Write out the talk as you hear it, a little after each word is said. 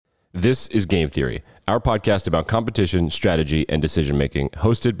This is Game Theory, our podcast about competition, strategy, and decision-making,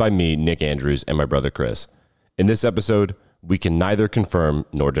 hosted by me, Nick Andrews, and my brother Chris. In this episode, we can neither confirm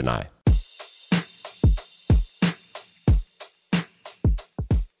nor deny.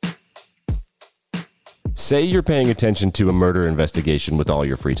 Say you're paying attention to a murder investigation with all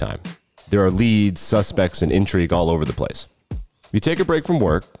your free time. There are leads, suspects, and intrigue all over the place. You take a break from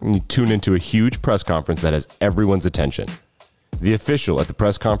work and you tune into a huge press conference that has everyone's attention. The official at the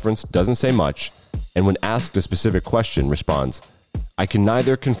press conference doesn't say much, and when asked a specific question, responds, "I can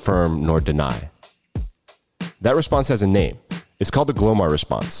neither confirm nor deny." That response has a name. It's called the Glomar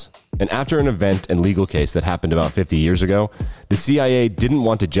response. And after an event and legal case that happened about 50 years ago, the CIA didn't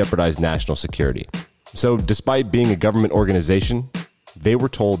want to jeopardize national security. So despite being a government organization, they were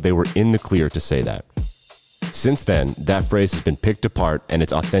told they were in the clear to say that. Since then, that phrase has been picked apart and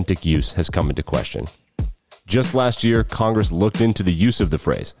its authentic use has come into question. Just last year, Congress looked into the use of the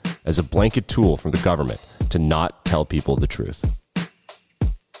phrase as a blanket tool from the government to not tell people the truth.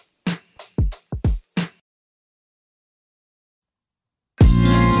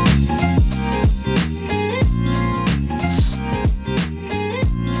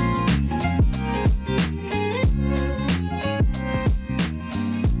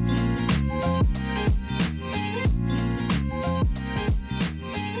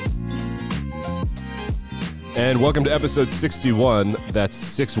 And welcome to episode 61, that's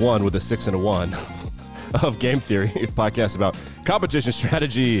 6-1 with a 6 and a 1, of Game Theory, a podcast about competition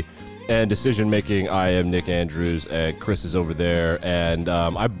strategy and decision-making. I am Nick Andrews, and Chris is over there. And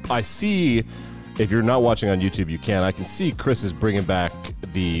I see, if you're not watching on YouTube, you can. I can see Chris is bringing back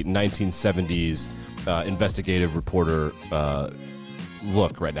the 1970s investigative reporter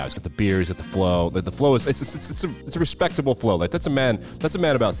look right now. He's got the beard, he's got the flow. Like the flow is, it's a respectable flow. Like that's a man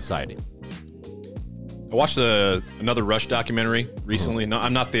about society. I watched another Rush documentary recently. No,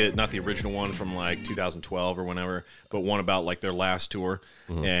 I'm not the original one from like 2012 or whenever, but one about like their last tour.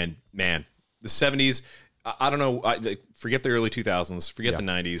 And man, the 70s. I don't know. Forget the early 2000s. Forget the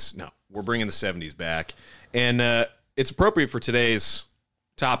 90s. No, we're bringing the 70s back, and it's appropriate for today's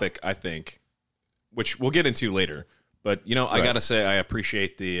topic, I think, which we'll get into later. But you know, I gotta say, I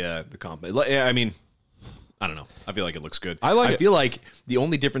appreciate the compliment. I mean, I don't know. I feel like it looks good. I feel like the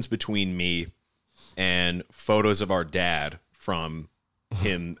only difference between me and photos of our dad from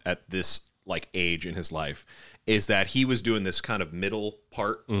him at this like age in his life is that he was doing this kind of middle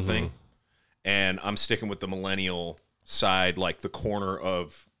part thing, and I'm sticking with the millennial side, like the corner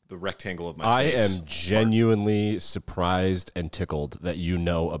of the rectangle of my face. I am genuinely surprised and tickled that you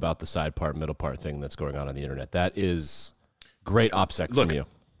know about the side part, middle part thing that's going on the internet. That is great OPSEC from you.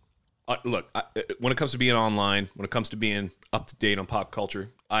 When it comes to being online, when it comes to being up to date on pop culture,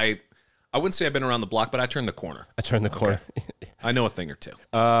 I wouldn't say I've been around the block, but I turned the corner. Okay. I know a thing or two.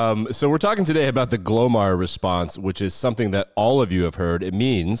 So we're talking today about the Glomar response, which is something that all of you have heard. It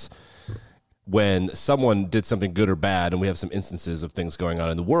means when someone did something good or bad, and we have some instances of things going on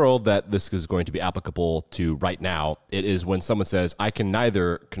in the world that this is going to be applicable to right now. It is when someone says, "I can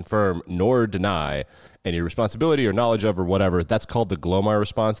neither confirm nor deny any responsibility or knowledge of or whatever." That's called the Glomar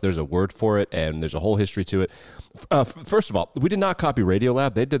response. There's a word for it, and there's a whole history to it. First of all, we did not copy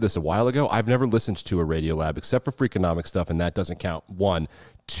Radiolab. They did this a while ago. I've never listened to a Radiolab except for Freakonomics stuff, and that doesn't count. 1.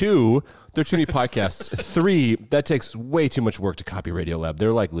 2, they're too many podcasts. 3, that takes way too much work to copy Radiolab.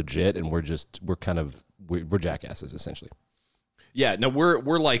 They're like legit, and we're jackasses essentially. Yeah, no,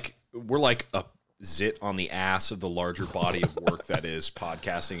 we're like a zit on the ass of the larger body of work that is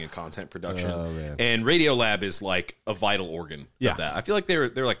podcasting and content production. And Radiolab is like a vital organ of that. I feel like they're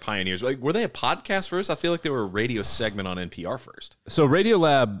like pioneers. Like, were they a podcast first? I feel like they were a radio segment on NPR first. So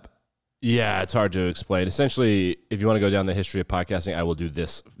Radiolab, yeah, it's hard to explain. Essentially, if you want to go down the history of podcasting, I will do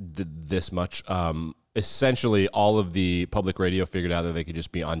this much. Essentially, all of the public radio figured out that they could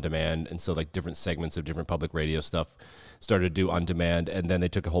just be on demand, and so like different segments of different public radio stuff started to do on demand, and then they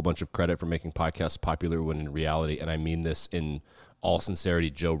took a whole bunch of credit for making podcasts popular when in reality, and I mean this in all sincerity,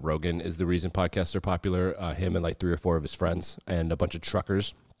 Joe Rogan is the reason podcasts are popular. Him and like 3 or 4 of his friends and a bunch of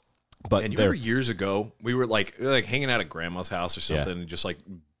truckers. But and you remember years ago, we were like hanging out at grandma's house or something, and just like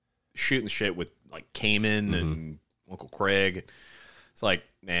shooting shit with like Cayman and Uncle Craig. It's like,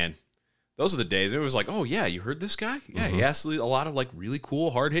 man, those are the days. It was like, oh yeah, you heard this guy? Yeah, he asked a lot of like really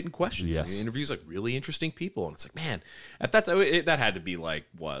cool, hard hitting questions. Yes. He interviews like really interesting people, and it's like, man, at that time, that had to be like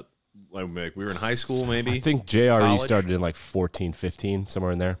what? Like we were in high school, maybe. I think JRE started in like 14, 15,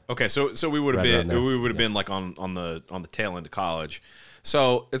 somewhere in there. Okay, so we would have been like on the tail end of college.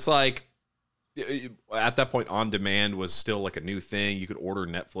 So it's like at that point, on demand was still like a new thing. You could order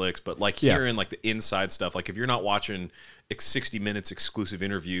Netflix, but like hearing like the inside stuff, like if you're not watching 60 Minutes exclusive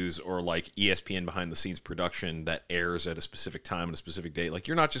interviews or like ESPN behind the scenes production that airs at a specific time and a specific date, like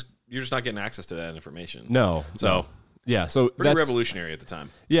you're just not getting access to that information. No. So yeah, so pretty revolutionary at the time.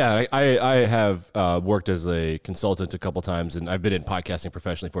 Yeah, I have worked as a consultant a couple times, and I've been in podcasting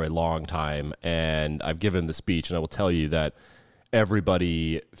professionally for a long time, and I've given the speech, and I will tell you that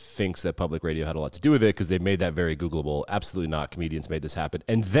everybody thinks that public radio had a lot to do with it because they made that very Googleable. Absolutely not. Comedians made this happen.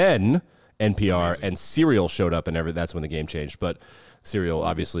 And then NPR and Serial showed up, and that's when the game changed. But Serial,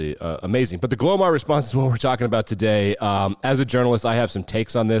 obviously, amazing. But the Glomar response is what we're talking about today. As a journalist, I have some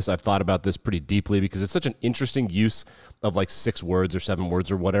takes on this. I've thought about this pretty deeply because it's such an interesting use of like 6 words or 7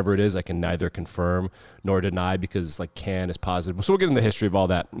 words or whatever it is. I can neither confirm nor deny because like can is positive. So we'll get into the history of all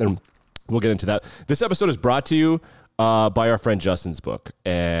that, and we'll get into that. This episode is brought to you by our friend Justin's book,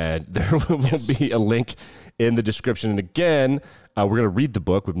 and there will be a link in the description. And again, we're going to read the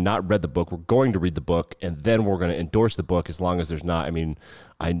book. We've not read the book. We're going to read the book, and then we're going to endorse the book as long as there's not. I mean,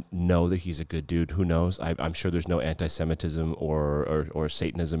 I know that he's a good dude. Who knows? I'm sure there's no anti-Semitism or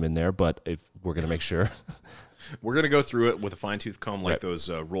Satanism in there, but if we're going to make sure. We're going to go through it with a fine-tooth comb like those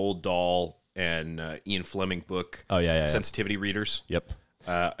Roald Dahl and Ian Fleming book sensitivity readers. Yep.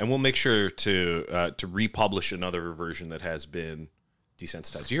 And we'll make sure to republish another version that has been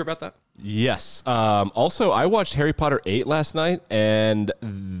desensitized. Did you hear about that? Yes. Also, I watched Harry Potter 8 last night, and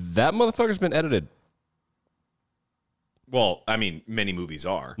that motherfucker's been edited. Well, I mean, many movies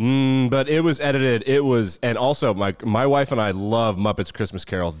are. But it was edited. And also, my wife and I love Muppets Christmas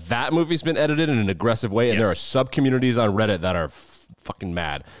Carol. That movie's been edited in an aggressive way, and there are sub-communities on Reddit that are fucking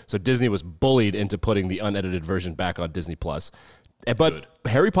mad. So Disney was bullied into putting the unedited version back on Disney+. But good.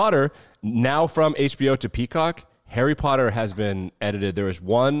 Harry Potter, now from HBO to Peacock, Harry Potter has been edited. There is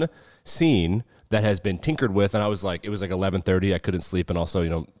one scene that has been tinkered with, and it was like 11:30. I couldn't sleep, and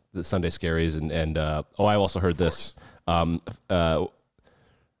also, the Sunday Scaries, and I also heard this. Half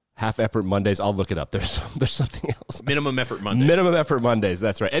Effort Mondays. I'll look it up. There's something else. Minimum Effort Mondays. Minimum Effort Mondays.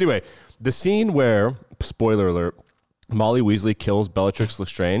 That's right. Anyway, the scene where, spoiler alert, Molly Weasley kills Bellatrix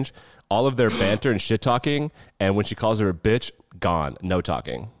Lestrange, all of their banter and shit talking, and when she calls her a bitch, gone. No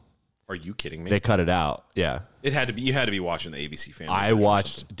talking. Are you kidding me? They cut it out. Yeah. It had to be. You had to be watching the ABC Family. I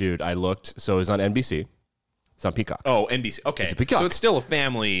watched, dude. I looked. So it was on NBC. It's on Peacock. Oh, NBC. Okay. It's Peacock. So it's still a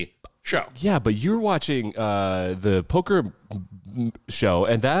family show. Yeah, but you're watching the poker show,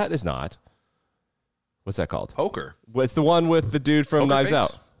 and that is not. What's that called? Poker. It's the one with the dude from Knives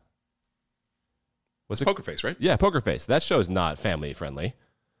Out. What's it? Poker Face, right? Yeah, Poker Face. That show is not family friendly.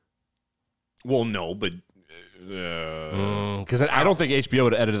 Well, no, but because I don't think HBO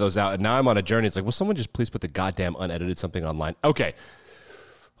would have edited those out. And now I'm on a journey. It's like, will someone just please put the goddamn unedited something online? Okay.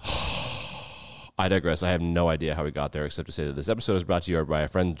 I digress. I have no idea how we got there, except to say that this episode is brought to you by our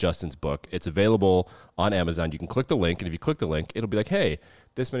friend Justin's book. It's available on Amazon. You can click the link, and if you click the link, it'll be like, hey,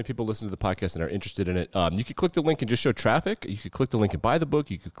 this many people listen to the podcast and are interested in it. You could click the link and just show traffic. You could click the link and buy the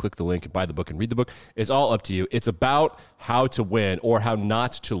book. You could click the link and buy the book and read the book. It's all up to you. It's about how to win or how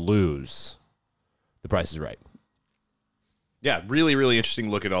not to lose. The Price is Right. Yeah, really, really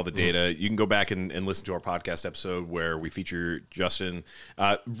interesting look at all the data. You can go back and listen to our podcast episode where we feature Justin.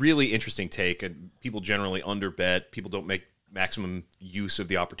 Really interesting take. People generally underbet. People don't make maximum use of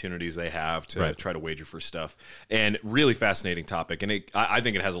the opportunities they have to try to wager for stuff. And really fascinating topic. And I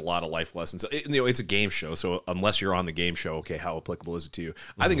think it has a lot of life lessons. It's a game show, so unless you're on the game show, okay, how applicable is it to you?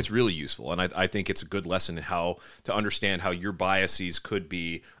 I think it's really useful, and I think it's a good lesson in how to understand how your biases could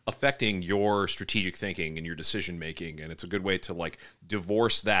be affecting your strategic thinking and your decision making. And it's a good way to like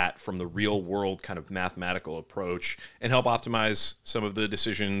divorce that from the real world kind of mathematical approach and help optimize some of the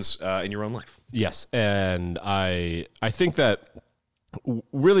decisions in your own life. Yes, and I think that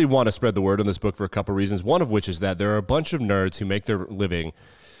really want to spread the word on this book for a couple of reasons. One of which is that there are a bunch of nerds who make their living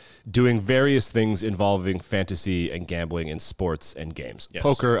doing various things involving fantasy and gambling in sports and games. Yes.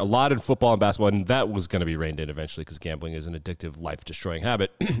 Poker, a lot in football and basketball, and that was going to be reined in eventually because gambling is an addictive, life-destroying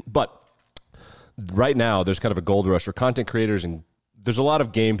habit. But right now, there's kind of a gold rush for content creators, and there's a lot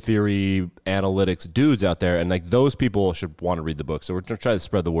of game theory, analytics dudes out there, and like those people should want to read the book. So we're going to try to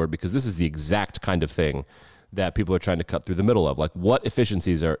spread the word because this is the exact kind of thing that people are trying to cut through the middle of. Like what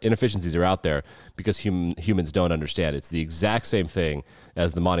inefficiencies are out there because humans don't understand. It's the exact same thing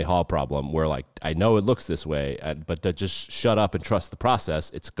as the Monty Hall problem where like, I know it looks this way, but to just shut up and trust the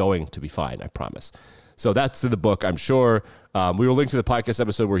process. It's going to be fine, I promise. So that's in the book, I'm sure. We will link to the podcast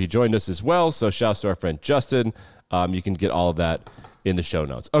episode where he joined us as well. So shouts to our friend Justin. You can get all of that in the show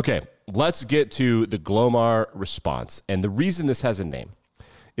notes. Okay, let's get to the Glomar response. And the reason this has a name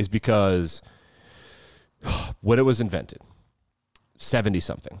is because When it was invented,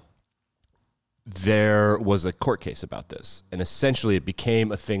 70-something, there was a court case about this. And essentially it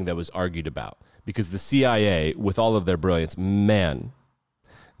became a thing that was argued about because the CIA, with all of their brilliance, man,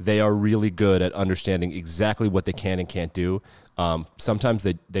 they are really good at understanding exactly what they can and can't do. Sometimes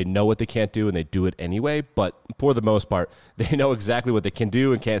they know what they can't do and they do it anyway, but for the most part, they know exactly what they can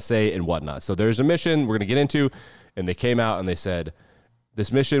do and can't say and whatnot. So there's a mission we're going to get into, and they came out and they said,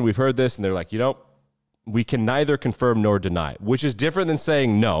 this mission, we've heard this, and they're like, we can neither confirm nor deny, which is different than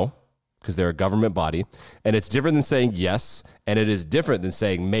saying no, because they're a government body, and it's different than saying yes, and it is different than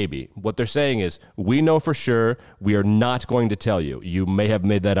saying maybe. What they're saying is, we know for sure, we are not going to tell you. You may have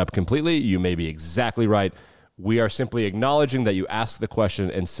made that up completely, you may be exactly right. We are simply acknowledging that you asked the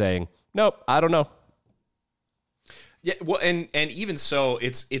question and saying, nope, I don't know. Yeah, well, and even so,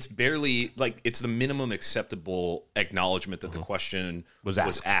 it's barely like it's the minimum acceptable acknowledgement that the question was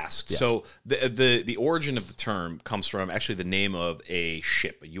asked. Yes. So the origin of the term comes from actually the name of a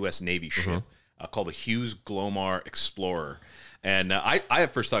ship, a U.S. Navy ship called the Hughes Glomar Explorer. And I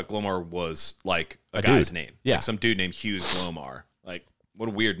at first thought Glomar was like a guy's name, like some dude named Hughes Glomar. Like, what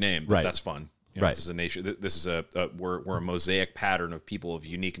a weird name, but that's fun. This is a nation. This is we're a mosaic pattern of people of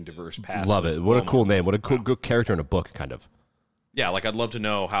unique and diverse pasts. Love it. What a cool name. What a cool good character in a book, kind of. Yeah, like I'd love to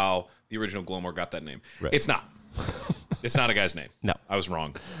know how the original Glomar got that name. Right. It's not. It's not a guy's name. No, I was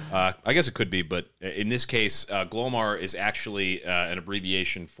wrong. I guess it could be, but in this case, Glomar is actually an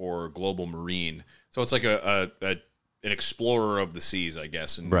abbreviation for Global Marine. So it's like an explorer of the seas, I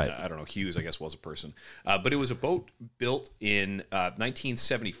guess. And I don't know, Hughes, I guess, was a person. But it was a boat built in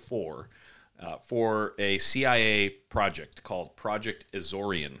 1974 for a CIA project called Project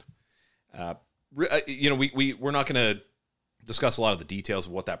Azorian. We're not going to discuss a lot of the details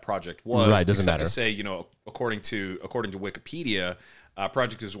of what that project was. Right, doesn't matter. To say, according to Wikipedia,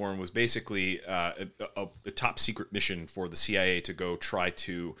 Project Azorian was basically a top secret mission for the CIA to go try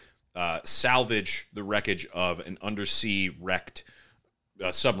to salvage the wreckage of an undersea wrecked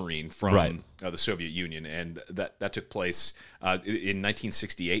submarine from the Soviet Union, and that took place in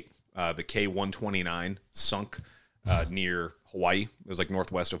 1968. The K-129 sunk near Hawaii. It was like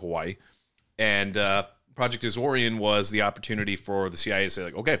northwest of Hawaii. And Project Azorian was the opportunity for the CIA to say,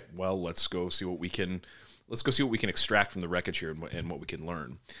 like, okay, well, let's go see what we can extract from the wreckage here and what we can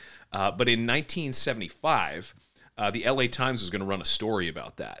learn. But in 1975, the LA Times was going to run a story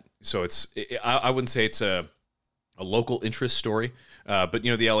about that. So I wouldn't say it's a local interest story, but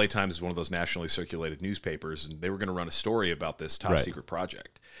the LA Times is one of those nationally circulated newspapers, and they were going to run a story about this top secret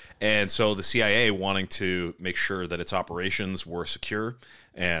project. And so the CIA, wanting to make sure that its operations were secure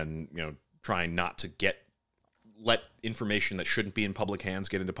and trying not to let information that shouldn't be in public hands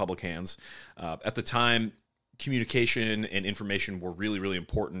get into public hands. At the time, communication and information were really, really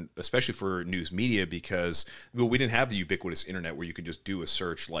important, especially for news media, because we didn't have the ubiquitous internet where you could just do a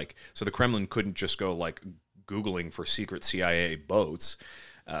search. So the Kremlin couldn't just go Googling for secret CIA boats.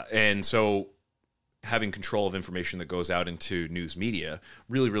 And so having control of information that goes out into news media,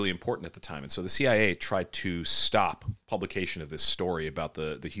 really, really important at the time. And so the CIA tried to stop publication of this story about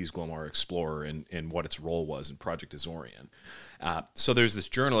the Hughes Glomar Explorer and what its role was in Project Azorian. So there's this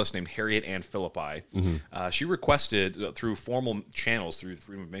journalist named Harriet Ann Philippi. She requested through formal channels, through the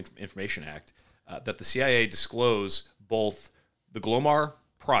Freedom of Information Act, that the CIA disclose both the Glomar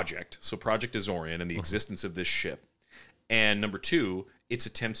project, so Project Azorian, and the existence of this ship, and number two, its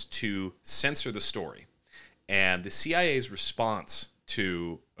attempts to censor the story. And the CIA's response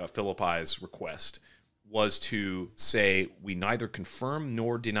to Philippi's request was to say, we neither confirm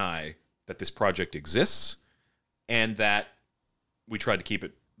nor deny that this project exists, and that we tried to keep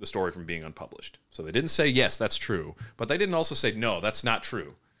the story from being unpublished. So they didn't say, yes, that's true, but they didn't also say, no, that's not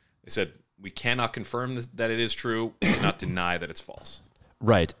true. They said, we cannot confirm that it is true, we cannot deny that it's false.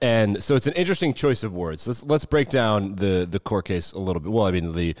 Right, and so it's an interesting choice of words. Let's break down the court case a little bit. Well, I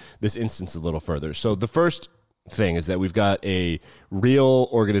mean, this instance a little further. So the first thing is that we've got a real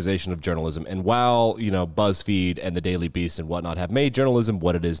organization of journalism, and while BuzzFeed and the Daily Beast and whatnot have made journalism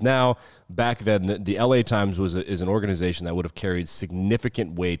what it is now, back then the LA Times is an organization that would have carried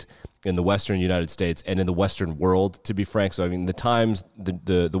significant weight in the Western United States and in the Western world, to be frank. So I mean, the Times,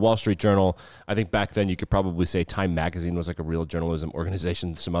 the Wall Street Journal, I think back then you could probably say Time Magazine was like a real journalism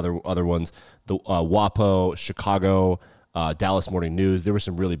organization. Some other ones, the WAPO, Chicago, Dallas Morning News. There were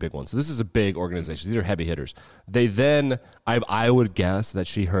some really big ones. So this is a big organization. These are heavy hitters. They then, I would guess that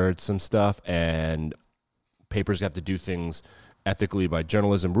she heard some stuff, and papers have to do things ethically by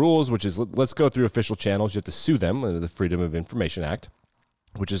journalism rules, which is, let's go through official channels. You have to sue them under the Freedom of Information Act.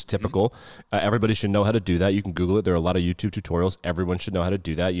 which is typical. Everybody should know how to do that. You can Google it. There are a lot of YouTube tutorials. Everyone should know how to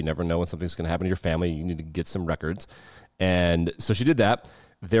do that. You never know when something's going to happen to your family. You need to get some records. And so she did that.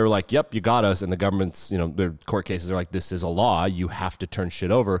 They were like, yep, you got us. And the government's, their court cases are like, this is a law. You have to turn shit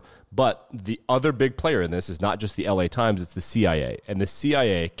over. But the other big player in this is not just the LA Times, it's the CIA. And the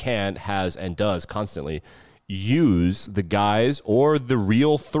CIA has, and does constantly use the guise or the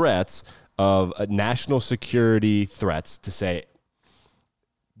real threats of national security threats to say,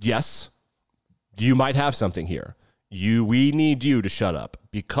 yes, you might have something here. We need you to shut up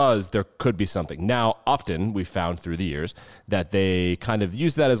because there could be something. Now, often we found through the years that they kind of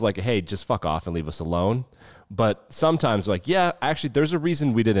use that as like, hey, just fuck off and leave us alone. But sometimes like, yeah, actually, there's a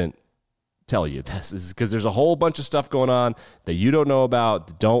reason we didn't tell you this, is because there's a whole bunch of stuff going on that you don't know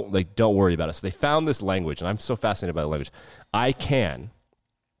about. Don't worry about it. So they found this language, and I'm so fascinated by the language. I can,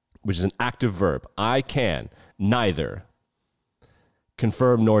 which is an active verb. I can neither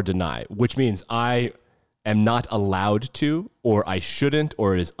confirm nor deny, which means I am not allowed to, or I shouldn't,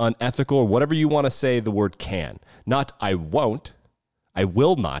 or it is unethical, or whatever you want to say the word can. Not I won't, I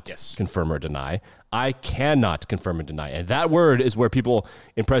will not confirm or deny. I cannot confirm and deny. And that word is where people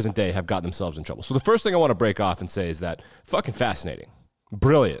in present day have gotten themselves in trouble. So the first thing I want to break off and say is that fucking fascinating.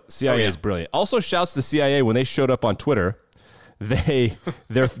 Brilliant. CIA is brilliant. Also shouts to the CIA when they showed up on Twitter. Did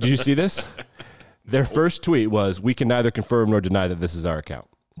you see this? Their first tweet was, we can neither confirm nor deny that this is our account.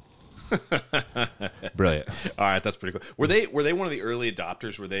 Brilliant. All right, that's pretty cool. Were they one of the early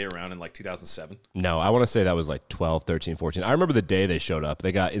adopters? Were they around in like 2007? No, I want to say that was like 12, 13, 14. I remember the day they showed up.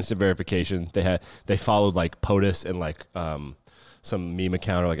 They got instant verification. They followed like POTUS and like some meme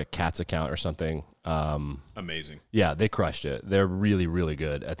account or like a Cats account or something. Amazing. Yeah, they crushed it. They're really, really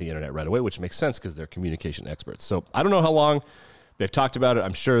good at the internet right away, which makes sense because they're communication experts. So I don't know how long they've talked about it.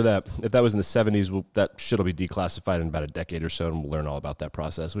 I'm sure that if that was in the 70s, that shit will be declassified in about a decade or so, and we'll learn all about that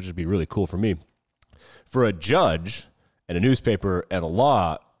process, which would be really cool for me. For a judge and a newspaper and a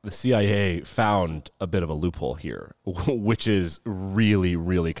law, the CIA found a bit of a loophole here, which is really,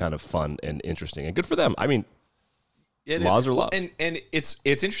 really kind of fun and interesting and good for them. I mean, laws are laws. And it's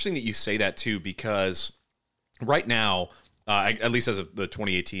interesting that you say that too, because right now, at least as of the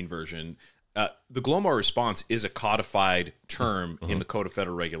 2018 version, the Glomar response is a codified term in the Code of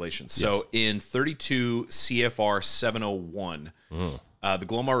Federal Regulations. So in 32 CFR 701, the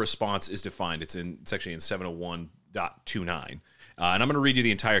Glomar response is defined. It's actually in 701.29. And I'm going to read you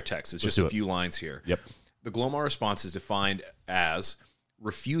the entire text. It's just a few lines here. Yep. The Glomar response is defined as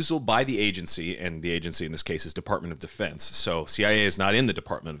refusal by the agency, and the agency in this case is Department of Defense. So CIA is not in the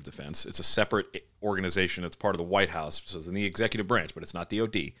Department of Defense. It's a separate organization. It's part of the White House. So it's in the executive branch, but it's not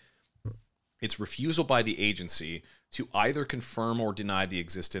DOD. It's refusal by the agency to either confirm or deny the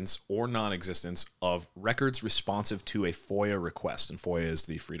existence or non-existence of records responsive to a FOIA request. And FOIA is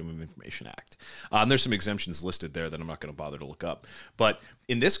the Freedom of Information Act. There's some exemptions listed there that I'm not going to bother to look up. But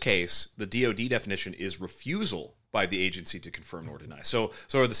in this case, the DOD definition is refusal by the agency to confirm nor deny. So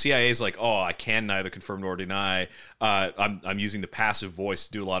the CIA is like, oh, I can neither confirm nor deny. I'm using the passive voice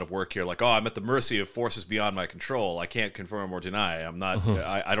to do a lot of work here. Like, oh, I'm at the mercy of forces beyond my control. I can't confirm or deny. I'm not.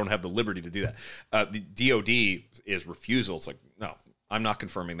 I don't have the liberty to do that. The DOD is refusal. It's like, no, I'm not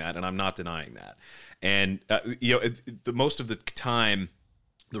confirming that, and I'm not denying that. And the most of the time,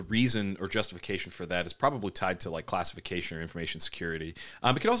 the reason or justification for that is probably tied to like classification or information security.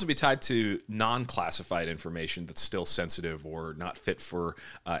 It could also be tied to non-classified information that's still sensitive or not fit for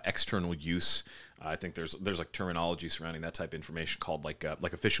external use. I think there's like terminology surrounding that type of information called like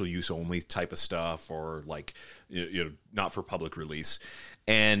official use only type of stuff, or like not for public release.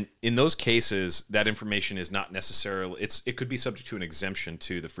 And in those cases, that information is not necessarily it could be subject to an exemption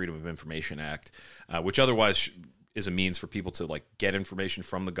to the Freedom of Information Act, which otherwise is a means for people to like get information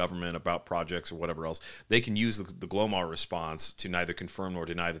from the government about projects or whatever else. They can use the Glomar response to neither confirm nor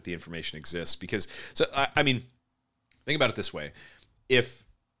deny that the information exists. Because, so I mean, think about it this way: if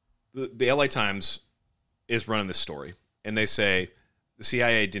the LA Times is running this story and they say the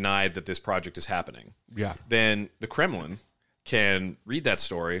CIA denied that this project is happening, then the Kremlin can read that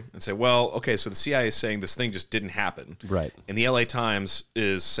story and say, well, okay, so the CIA is saying this thing just didn't happen, right? And the LA Times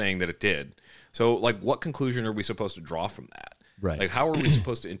is saying that it did. So, like, what conclusion are we supposed to draw from that? Right. Like, how are we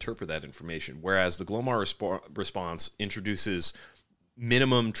supposed to interpret that information? Whereas the Glomar response introduces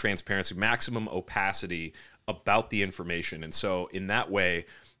minimum transparency, maximum opacity about the information. And so, in that way,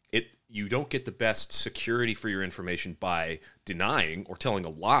 you don't get the best security for your information by denying or telling a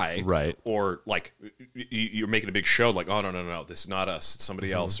lie. Right. Or, like, you're making a big show, like, oh, no, this is not us, it's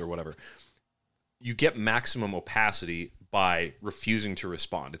somebody else or whatever. You get maximum opacity by refusing to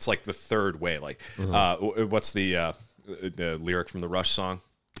respond. It's like the third way. Like, what's the the lyric from the Rush song.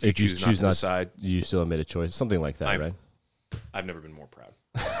 If you choose not to decide, you still have made a choice. Something like that, right? I've never been more proud.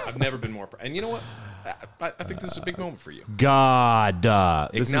 I've never been more proud. And you know what? I think this is a big moment for you. God,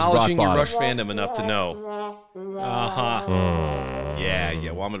 this acknowledging is your rock Rush fandom enough to know.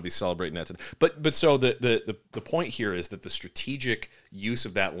 Yeah. Well, I'm going to be celebrating that today. But so the point here is that the strategic use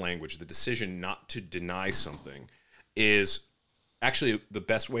of that language, the decision not to deny something, is actually the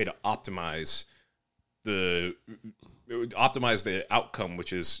best way to optimize the outcome,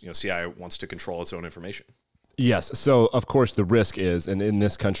 which is, CIA wants to control its own information. Yes. So, of course, the risk is, and in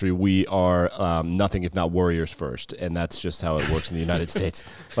this country, we are nothing if not warriors first. And that's just how it works in the United States.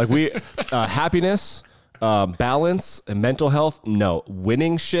 Like happiness, balance, and mental health, no.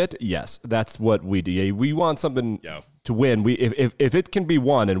 Winning shit, yes. That's what we do. We want something to win. If it can be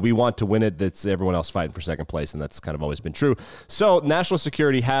won and we want to win it, that's everyone else fighting for second place. And that's kind of always been true. So national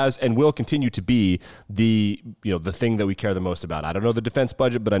security has and will continue to be the thing that we care the most about. I don't know the defense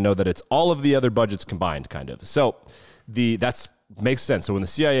budget, but I know that it's all of the other budgets combined, kind of. So that's makes sense. So when the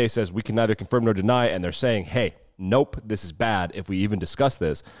CIA says we can neither confirm nor deny, and they're saying, hey, nope, this is bad if we even discuss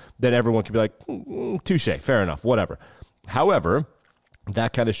this, then everyone can be like, touche, fair enough, whatever. However,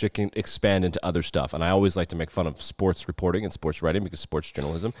 that kind of shit can expand into other stuff. And I always like to make fun of sports reporting and sports writing because sports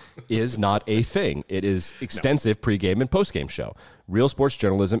journalism is not a thing. It is extensive pregame and postgame show. Real sports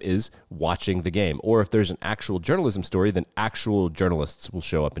journalism is watching the game. Or if there's an actual journalism story, then actual journalists will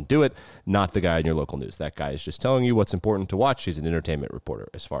show up and do it, not the guy in your local news. That guy is just telling you what's important to watch. He's an entertainment reporter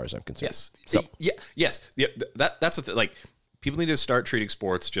as far as I'm concerned. Yes. So. Yes. That's the thing. Like, people need to start treating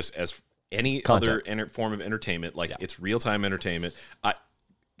sports just as any other form of entertainment. Like, it's real-time entertainment.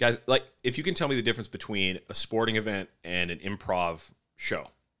 Guys, like, if you can tell me the difference between a sporting event and an improv show,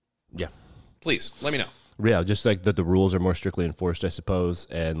 please let me know. Yeah, just like that the rules are more strictly enforced, I suppose,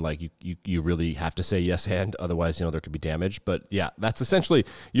 and like you really have to say yes and, otherwise, there could be damage. But yeah, that's essentially,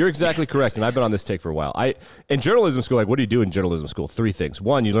 you're exactly correct, and I've been on this take for a while. In journalism school, like, what do you do in journalism school? 3 things.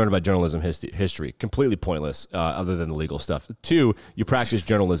 1, you learn about journalism history, completely pointless, other than the legal stuff. 2, you practice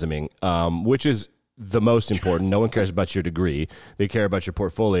journalisming, which is the most important. No one cares about your degree. They care about your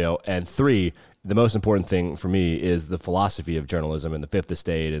portfolio. And 3, the most important thing for me is the philosophy of journalism and the fifth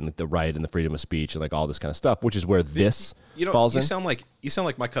estate and the right and the freedom of speech and like all this kind of stuff, which is where this falls in. You sound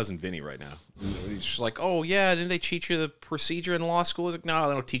like my cousin Vinny right now. He's just like, oh yeah, didn't they teach you the procedure in law school? He's like, no,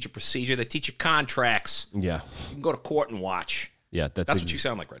 they don't teach you procedure. They teach you contracts. Yeah. You can go to court and watch. Yeah, that's what you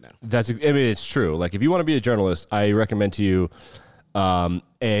sound like right now. It's true. Like, if you want to be a journalist, I recommend to you,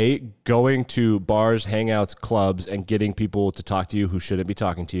 A, going to bars, hangouts, clubs, and getting people to talk to you who shouldn't be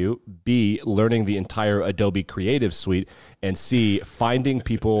talking to you. B, learning the entire Adobe Creative Suite. And C, finding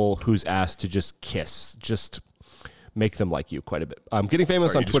people who's asked to just kiss. Just make them like you quite a bit. Getting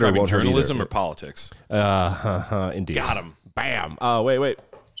famous on Twitter won't hurt journalism or politics? Indeed. Got him. Bam. Oh, wait.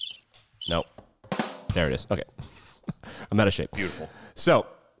 Nope. There it is. Okay. I'm out of shape. Beautiful. So,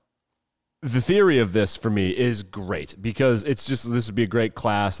 the theory of this for me is great because it's just, this would be a great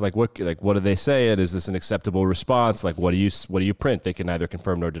class. Like what do they say? And is this an acceptable response? Like, what do you print? They can neither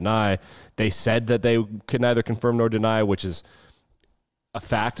confirm nor deny. They said that they can neither confirm nor deny, which is a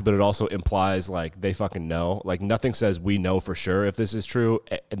fact, but it also implies like they fucking know. Like, nothing says we know for sure if this is true.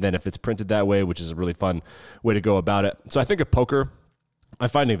 And then if it's printed that way, which is a really fun way to go about it. So I think of poker. I'm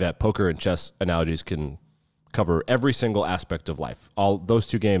finding that poker and chess analogies can cover every single aspect of life. All those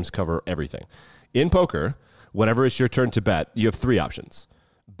 2 games cover everything. In poker, whenever it's your turn to bet, you have 3 options.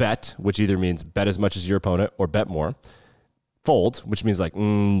 Bet, which either means bet as much as your opponent or bet more. Fold, which means like,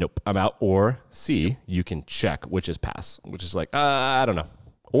 nope, I'm out. Or C, you can check, which is pass, which is like, I don't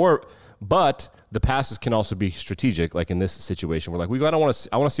know. But the passes can also be strategic, like in this situation. We're like, I want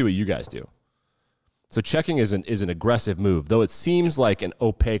to see what you guys do. So checking is an aggressive move, though it seems like an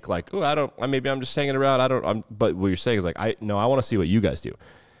opaque, like, maybe I'm just hanging around. But what you're saying is like, I want to see what you guys do.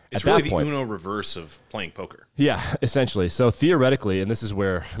 It's really the Uno reverse of playing poker. Yeah, essentially. So theoretically, and this is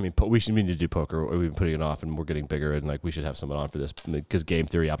where, we should need to do poker. We've been putting it off, and we're getting bigger, and like we should have someone on for this because game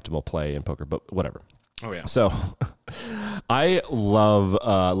theory, optimal play in poker, but whatever. Oh, yeah. So I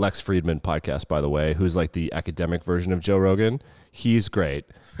love Lex Friedman podcast, by the way, who's like the academic version of Joe Rogan. He's great.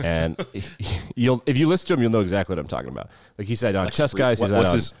 And if you listen to him, you'll know exactly what I'm talking about. Like he said on Chess Guys.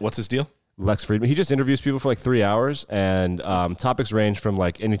 What's his deal? Lex Friedman. He just interviews people for like 3 hours, and topics range from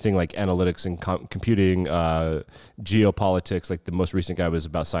like anything like analytics and computing, geopolitics. Like the most recent guy was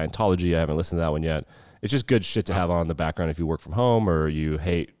about Scientology. I haven't listened to that one yet. It's just good shit to have on in the background if you work from home or you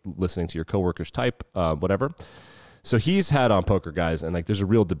hate listening to your coworkers type, whatever. So he's had on Poker Guys, and like there's a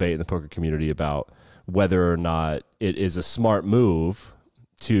real debate in the poker community about whether or not it is a smart move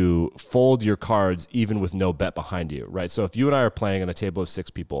to fold your cards even with no bet behind you, right? So if you and I are playing on a table of 6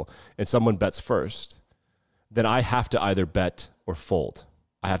 people and someone bets first, then I have to either bet or fold.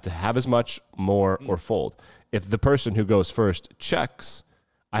 I have to have as much, more, or fold. If the person who goes first checks,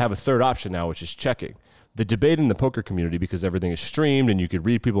 I have a third option now, which is checking. The debate in the poker community, because everything is streamed and you could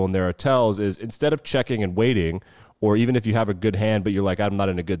read people in their hotels, is instead of checking and waiting, or even if you have a good hand but you're like, I'm not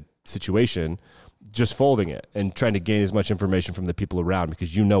in a good situation, just folding it and trying to gain as much information from the people around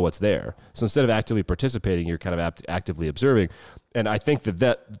because you know what's there. So instead of actively participating, you're kind of actively observing. And I think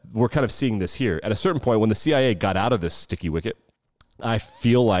that we're kind of seeing this here. At a certain point, when the CIA got out of this sticky wicket, I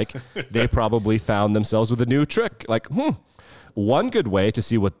feel like they probably found themselves with a new trick. Like, one good way to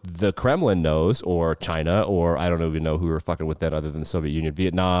see what the Kremlin knows, or China, or I don't even know who we're fucking with that other than the Soviet Union,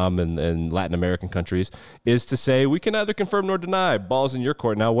 Vietnam, and Latin American countries, is to say, we can neither confirm nor deny. Ball's in your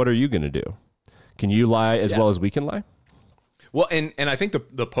court. Now, what are you going to do? Can you lie as well as we can lie? Well, and I think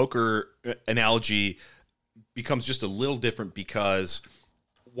the poker analogy becomes just a little different because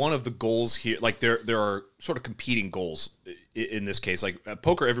one of the goals here, like there are sort of competing goals in this case. Like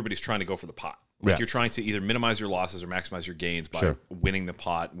poker, everybody's trying to go for the pot. Like you're trying to either minimize your losses or maximize your gains by winning the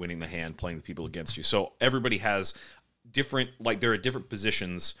pot, winning the hand, playing the people against you. So everybody has different, like there are different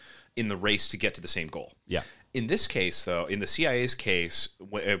positions in the race to get to the same goal. Yeah. In this case, though, in the CIA's case,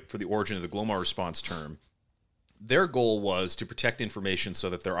 for the origin of the Glomar response term, their goal was to protect information so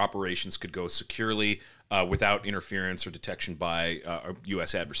that their operations could go securely without interference or detection by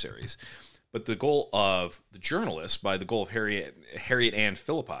U.S. adversaries. But the goal of the journalists, by the goal of Harriet Ann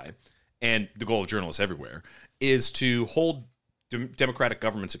Philippi, and the goal of journalists everywhere, is to hold democratic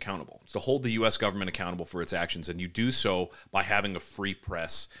governments accountable, to hold the U.S. government accountable for its actions. And you do so by having a free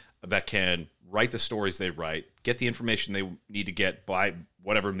press that can write the stories they write, get the information they need to get by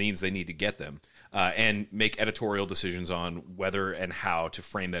whatever means they need to get them, and make editorial decisions on whether and how to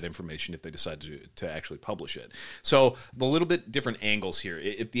frame that information if they decide to actually publish it. So the little bit different angles here.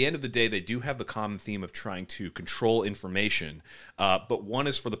 At the end of the day, they do have the common theme of trying to control information, but one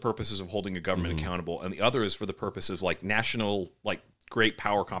is for the purposes of holding a government accountable, and the other is for the purposes like national, like great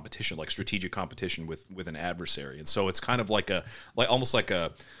power competition, like strategic competition with an adversary. And so it's kind of like almost like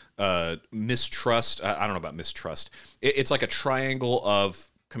a mistrust. I don't know about mistrust. It's like a triangle of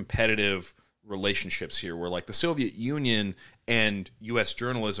competitive relationships here, where like the Soviet Union and U.S.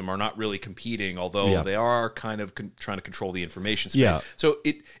 journalism are not really competing, although they are kind of trying to control the information space. Yeah. So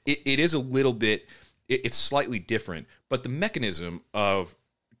it is a little bit, it's slightly different, but the mechanism of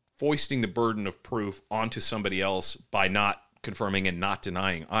foisting the burden of proof onto somebody else by not confirming and not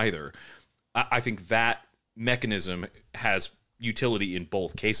denying either, I think that mechanism has utility in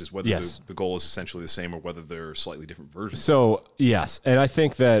both cases, whether the goal is essentially the same or whether they're slightly different versions. So, yes. And I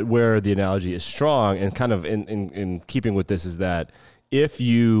think that where the analogy is strong and kind of in keeping with this is that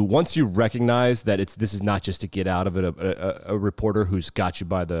once you recognize that this is not just to get out of it a reporter who's got you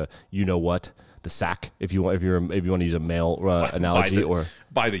by the the sack, if you want to use a male analogy,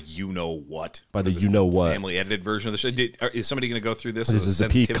 by the what family edited version of the show. Is somebody going to go through this? This is the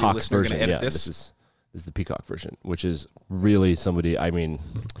Peacock version. This is the Peacock version, which is really somebody. I mean,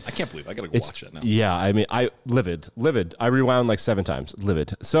 I can't believe I got to go watch it now. Yeah, I mean, livid. I rewound like 7 times.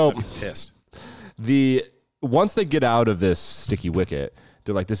 Livid. So I'm pissed. Once they get out of this sticky wicket,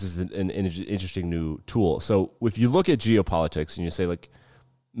 they're like, this is an interesting new tool. So if you look at geopolitics and you say, like,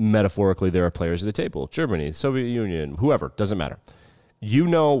 metaphorically, there are players at the table, Germany, Soviet Union, whoever, doesn't matter. You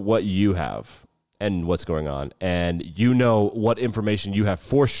know what you have and what's going on, and you know what information you have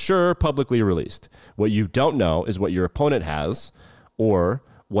for sure publicly released. What you don't know is what your opponent has, or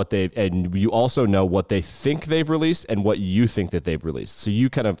and you also know what they think they've released and what you think that they've released. So you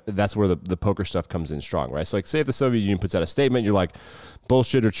that's where the poker stuff comes in strong, right? So like, say if the Soviet Union puts out a statement, you're like,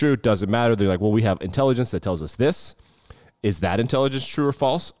 bullshit or true, doesn't matter. They're like, well, we have intelligence that tells us this. Is that intelligence true or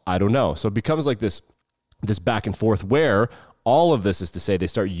false? I don't know. So it becomes like this back and forth where all of this is to say they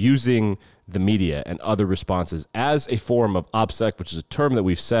start using the media and other responses as a form of OPSEC, which is a term that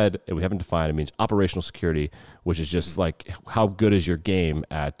we've said and we haven't defined. It means operational security, which is just like how good is your game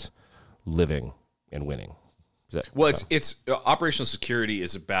at living and winning. It's operational security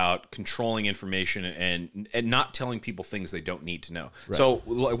is about controlling information and not telling people things they don't need to know. Right. So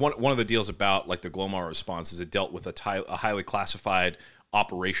one of the deals about like the Glomar response is it dealt with a highly classified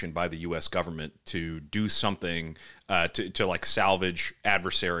operation by the U.S. government to do something to like salvage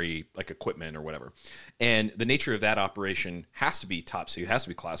adversary like equipment or whatever. And the nature of that operation has to be top secret, has to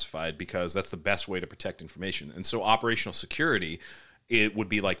be classified because that's the best way to protect information. And so operational security it would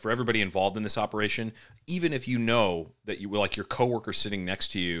be like for everybody involved in this operation, even if you know that you were like your coworker sitting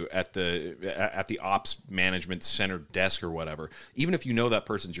next to you at the ops management center desk or whatever, even if you know that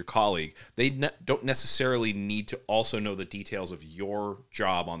person's your colleague, they don't necessarily need to also know the details of your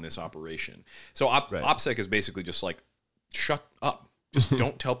job on this operation. So OPSEC is basically just like, shut up. Just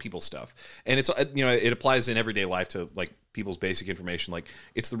don't tell people stuff. And it's, it applies in everyday life to like people's basic information. Like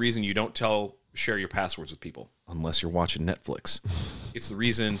it's the reason you don't share your passwords with people unless you're watching Netflix. It's the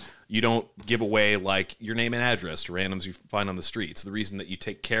reason you don't give away like your name and address to randoms you find on the street. It's the reason that you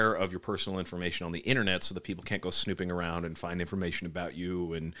take care of your personal information on the internet so that people can't go snooping around and find information about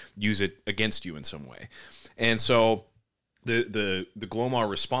you and use it against you in some way. And so the Glomar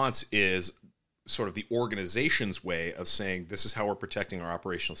response is sort of the organization's way of saying, this is how we're protecting our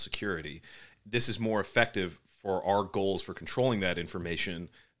operational security. This is more effective for our goals for controlling that information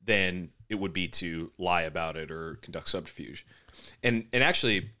than it would be to lie about it or conduct subterfuge. And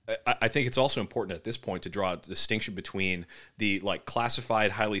actually, I think it's also important at this point to draw a distinction between the like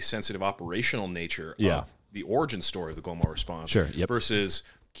classified, highly sensitive operational nature of the origin story of the Glomar response versus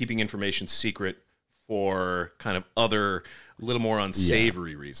keeping information secret for kind of other, little more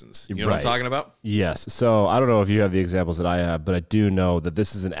unsavory reasons. You know what I'm talking about? Yes. So I don't know if you have the examples that I have, but I do know that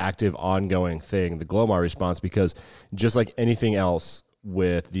this is an active, ongoing thing, the Glomar response, because just like anything else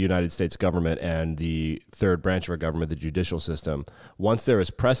with the United States government and the third branch of our government, the judicial system, once there is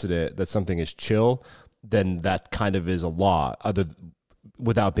precedent that something is chill, then that kind of is a law,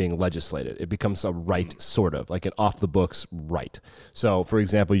 without being legislated. It becomes a right, sort of, like an off-the-books right. So, for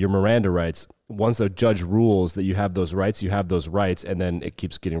example, your Miranda rights, once a judge rules that you have those rights, and then it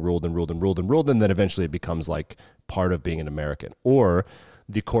keeps getting ruled, and then eventually it becomes like part of being an American. Or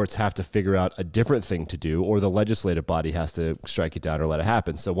the courts have to figure out a different thing to do, or the legislative body has to strike it down or let it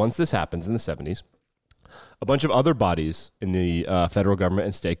happen. So once this happens in the 70s, a bunch of other bodies in the federal government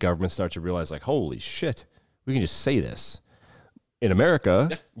and state government start to realize, like, holy shit, we can just say this. In America,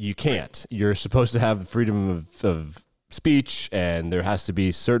 you can't. You're supposed to have freedom of speech, and there has to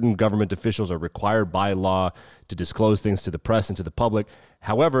be certain government officials are required by law to disclose things to the press and to the public.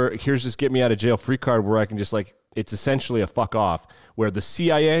 However, here's this get me out of jail free card where I can just like, it's essentially a fuck off, where the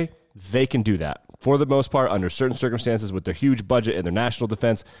CIA, they can do that for the most part under certain circumstances with their huge budget and their national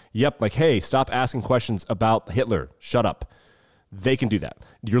defense. Yep, like, hey, stop asking questions about Hitler. Shut up. They can do that.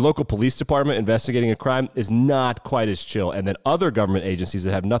 Your local police department investigating a crime is not quite as chill. And then other government agencies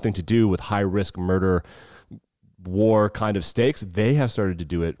that have nothing to do with high-risk murder, war kind of stakes, they have started to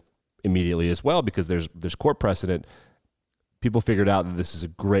do it immediately as well because there's court precedent. People figured out that this is a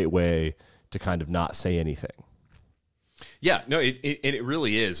great way to kind of not say anything. Yeah, no, it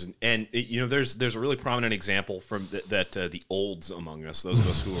really is, and there's a really prominent example from that the olds among us, those of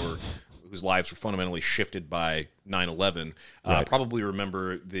us whose lives were fundamentally shifted by 9/11, probably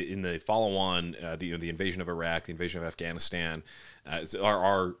remember in the follow-on, the invasion of Iraq, the invasion of Afghanistan,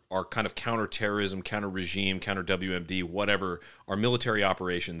 our kind of counter-terrorism, counter-regime, counter-WMD, whatever, our military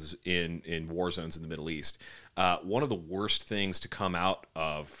operations in war zones in the Middle East. One of the worst things to come out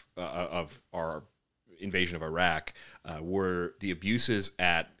of our invasion of Iraq were the abuses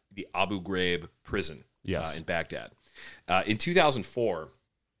at the Abu Ghraib prison in Baghdad. In 2004,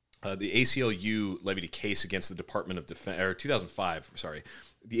 the ACLU levied a case against the Department of Defense, or 2005, sorry.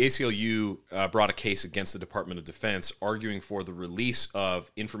 The ACLU brought a case against the Department of Defense arguing for the release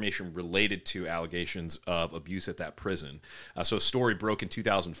of information related to allegations of abuse at that prison. So a story broke in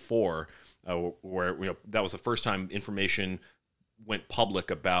 2004 where that was the first time information went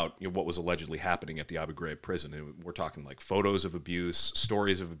public about what was allegedly happening at the Abu Ghraib prison. And we're talking like photos of abuse,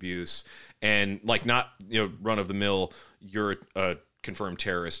 stories of abuse, and like not run of the mill. You're a confirmed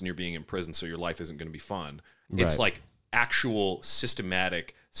terrorist and you're being imprisoned, so your life isn't going to be fun. Right. It's like actual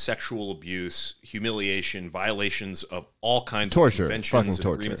systematic sexual abuse, humiliation, violations of all kinds of conventions and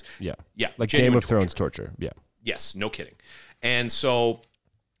agreements. Yeah, like Game of Thrones torture. Yeah. Yes, no kidding. And so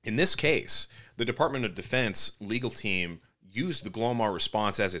in this case, the Department of Defense legal team used the Glomar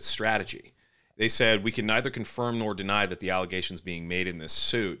response as its strategy. They said, we can neither confirm nor deny that the allegations being made in this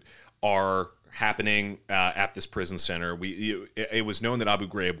suit are happening at this prison center. It was known that Abu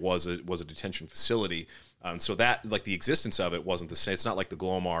Ghraib was a detention facility, so that like the existence of it wasn't the same. It's not like the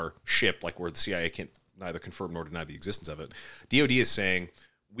Glomar ship, like where the CIA can neither confirm nor deny the existence of it. DoD is saying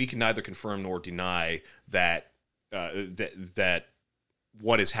we can neither confirm nor deny that that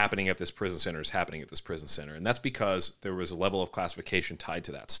what is happening at this prison center is happening at this prison center, and that's because there was a level of classification tied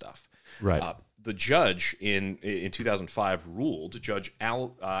to that stuff. Right. The judge in 2005 ruled, Judge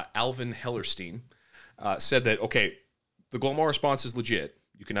Alvin Hellerstein, said that, okay, the Glomar response is legit.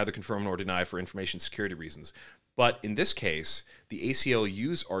 You can neither confirm nor deny for information security reasons. But in this case, the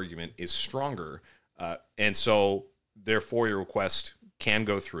ACLU's argument is stronger, and so their FOIA request can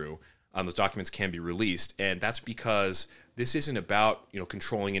go through. Those documents can be released, and that's because this isn't about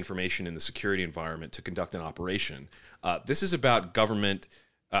controlling information in the security environment to conduct an operation. This is about government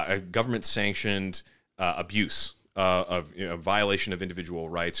sanctioned abuse of violation of individual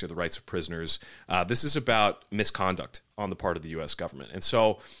rights or the rights of prisoners. This is about misconduct on the part of the U.S. government, and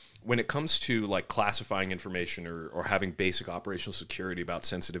so when it comes to like classifying information or having basic operational security about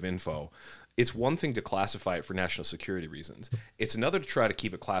sensitive info, it's one thing to classify it for national security reasons. It's another to try to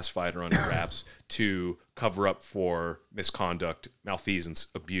keep it classified or under wraps to cover up for misconduct, malfeasance,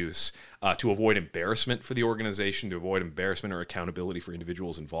 abuse, to avoid embarrassment for the organization, to avoid embarrassment or accountability for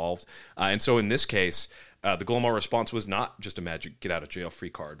individuals involved. And so in this case, the Glomar response was not just a magic get-out-of-jail-free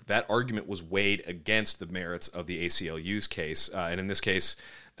card. That argument was weighed against the merits of the ACLU's case. And in this case,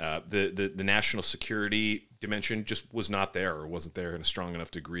 the national security dimension just was not there, or wasn't there in a strong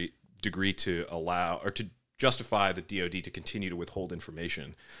enough degree to allow or to justify the DoD to continue to withhold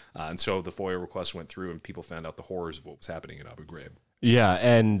information. And so the FOIA request went through and people found out the horrors of what was happening in Abu Ghraib. Yeah,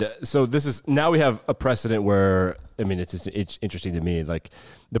 and so now we have a precedent where, I mean, it's interesting to me. Like,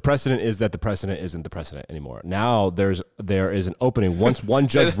 the precedent is that the precedent isn't the precedent anymore. Now there is an opening. Once one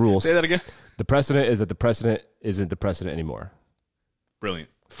judge rules. Say that again. The precedent is that the precedent isn't the precedent anymore. Brilliant.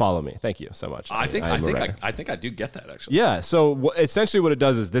 Follow me. Thank you so much. I think I do get that, actually. Yeah. So essentially what it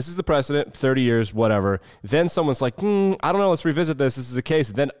does is this is the precedent, 30 years, whatever. Then someone's like, I don't know, let's revisit this. This is the case.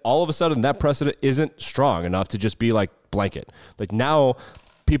 Then all of a sudden that precedent isn't strong enough to just be like blanket. Like, now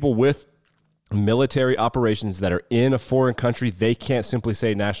people with military operations that are in a foreign country, they can't simply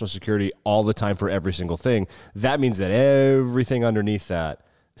say national security all the time for every single thing. That means that everything underneath that,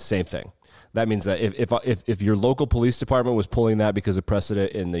 same thing. That means that if your local police department was pulling that because of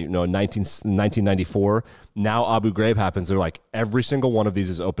precedent in the 1994, now Abu Ghraib happens, they're like, every single one of these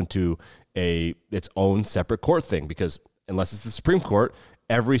is open to its own separate court thing, because unless it's the Supreme Court,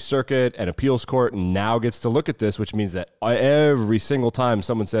 every circuit and appeals court now gets to look at this, which means that every single time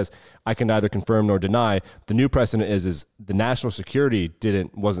someone says, I can neither confirm nor deny, the new precedent is the national security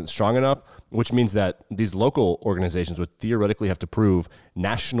wasn't strong enough, which means that these local organizations would theoretically have to prove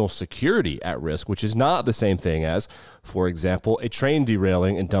national security at risk, which is not the same thing as, for example, a train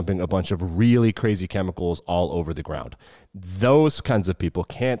derailing and dumping a bunch of really crazy chemicals all over the ground. Those kinds of people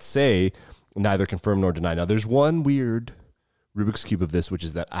can't say neither confirm nor deny. Now, there's one weird Rubik's Cube of this, which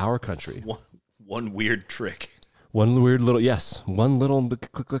is that our country. One weird trick. One weird little, yes, one little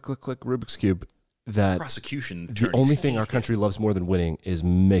click Rubik's Cube. That prosecution. The only thing our country loves more than winning is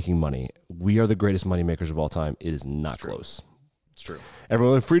making money. We are the greatest money makers of all time. It is not close. It's true.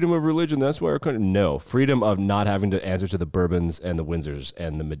 Everyone, freedom of religion, that's why our country. No, freedom of not having to answer to the Bourbons and the Windsors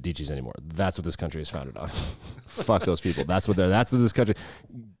and the Medicis anymore. That's what this country is founded on. Fuck those people. That's what this country.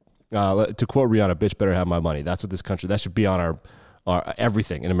 To quote Rihanna, bitch better have my money. That's what this country, that should be on our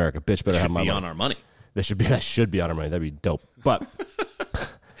everything in America. Bitch better have my money. Should be on our money. That should be on our money. That'd be dope. But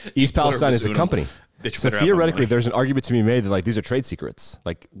East Palestine is a company. So theoretically, there's an argument to be made that like these are trade secrets.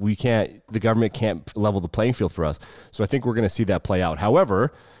 Like the government can't level the playing field for us. So I think we're going to see that play out.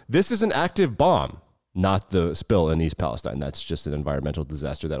 However, this is an active bomb, not the spill in East Palestine. That's just an environmental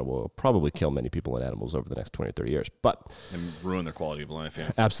disaster that will probably kill many people and animals over the next 20 or 30 years. But and ruin their quality of life, yeah.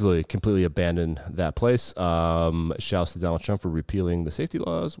 Absolutely, completely abandon that place. Shouts to Donald Trump for repealing the safety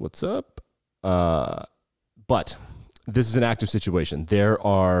laws. What's up? But this is an active situation. There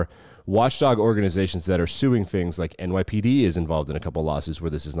are watchdog organizations that are suing things, like NYPD is involved in a couple of lawsuits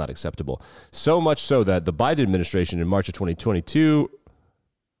where this is not acceptable. So much so that the Biden administration in March of 2022,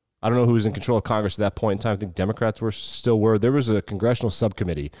 I don't know who was in control of Congress at that point in time. I think Democrats were. There was a congressional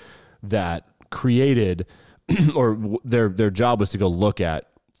subcommittee that created, or their job was to go look at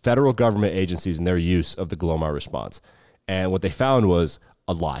federal government agencies and their use of the Glomar response. And what they found was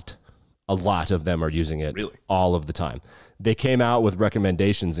a lot of them are using it all of the time. They came out with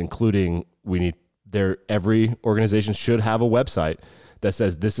recommendations, including every organization should have a website that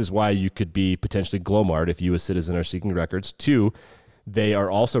says this is why you could be potentially Glomar'd if you, a citizen, are seeking records. 2, they are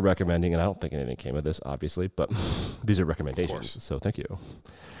also recommending, and I don't think anything came of this, obviously, but these are recommendations. So thank you.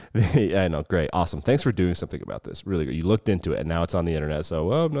 I know. Great. Awesome. Thanks for doing something about this. Really good. You looked into it, and now it's on the internet,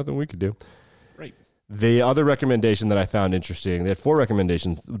 so nothing we could do. Right. The other recommendation that I found interesting, they had 4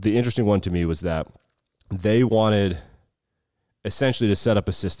 recommendations. The interesting one to me was that they wanted essentially to set up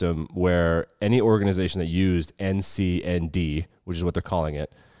a system where any organization that used NCND, which is what they're calling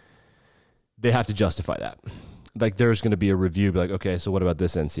it, they have to justify that. Like, there's going to be a review, be like, okay, so what about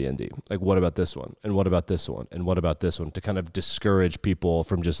this NCND? Like, what about this one? And what about this one? And what about this one? To kind of discourage people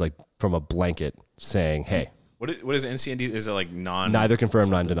from just like, from a blanket saying, hey, What is NCND? Is it like neither confirm,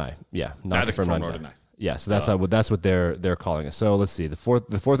 non deny? Yeah, neither confirm nor deny. Yeah, so that's what they're calling it. So let's see. The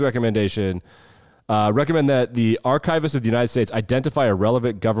fourth recommendation. Recommend that the Archivist of the United States identify a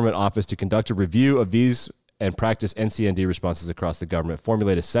relevant government office to conduct a review of these and practice NCND responses across the government.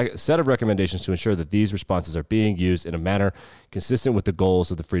 Formulate a set of recommendations to ensure that these responses are being used in a manner consistent with the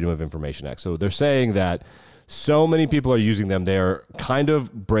goals of the Freedom of Information Act. So they're saying that so many people are using them, they are kind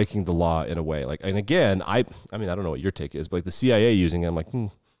of breaking the law in a way. Like, and again, I mean, I don't know what your take is, but like the CIA using it, I'm like,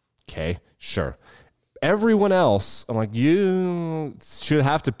 okay, sure. Everyone else, I'm like, you should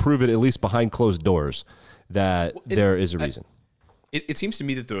have to prove it at least behind closed doors that there is a reason. It seems to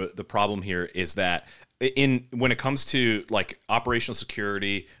me that the problem here is that when it comes to like operational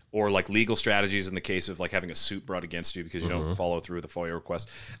security or like legal strategies in the case of like having a suit brought against you because you don't follow through with a FOIA request,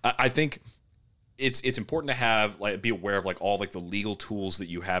 I think it's important to have like be aware of like all like the legal tools that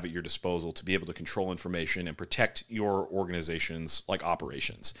you have at your disposal to be able to control information and protect your organization's like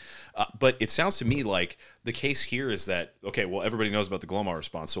operations. But it sounds to me like the case here is that, okay, well, everybody knows about the Glomar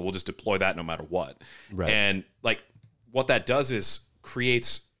response, so we'll just deploy that no matter what. Right. And like what that does is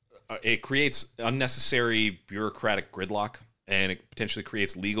creates unnecessary bureaucratic gridlock, and it potentially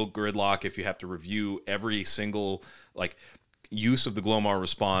creates legal gridlock if you have to review every single like use of the Glomar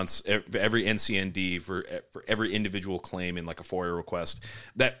response, every NCND for every individual claim in like a FOIA request.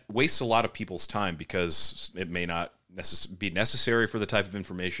 That wastes a lot of people's time because it may not be necessary for the type of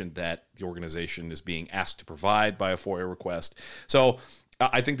information that the organization is being asked to provide by a FOIA request. So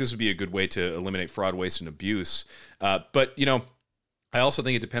I think this would be a good way to eliminate fraud, waste, and abuse. But, you know, I also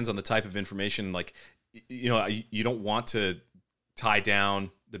think it depends on the type of information. Like, you know, you don't want to tie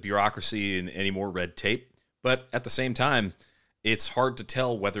down the bureaucracy and any more red tape. But at the same time, it's hard to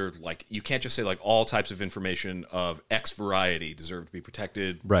tell whether, like, you can't just say, like, all types of information of X variety deserve to be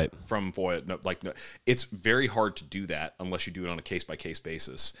protected from FOIA. No, like, no, it's very hard to do that unless you do it on a case-by-case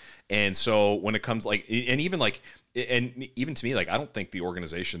basis. And so when it comes, like, and even to me, like, I don't think the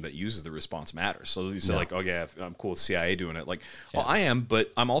organization that uses the response matters. So you say, like, oh, yeah, I'm cool with CIA doing it. Like, well, I am,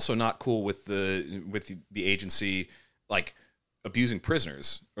 but I'm also not cool with the agency, like, abusing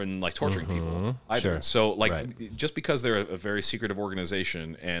prisoners and like torturing people either. Sure. So like just because they're a very secretive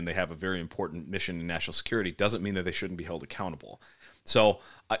organization and they have a very important mission in national security doesn't mean that they shouldn't be held accountable. So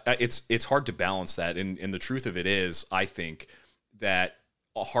it's hard to balance that. And the truth of it is, I think that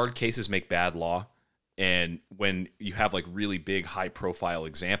hard cases make bad law. And when you have like really big, high profile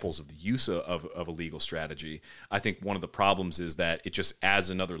examples of the use of a legal strategy, I think one of the problems is that it just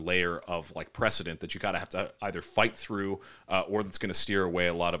adds another layer of like precedent that you gotta have to either fight through or that's going to steer away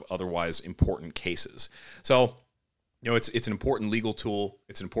a lot of otherwise important cases. So, you know, it's an important legal tool.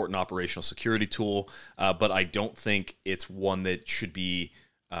 It's an important operational security tool. But I don't think it's one that should be,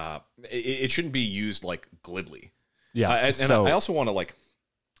 it shouldn't be used like glibly. Yeah. And I also want to like,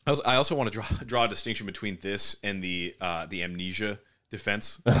 I also want to draw a distinction between this and the amnesia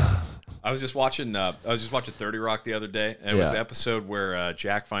defense. I was just watching 30 Rock the other day, and it was the episode where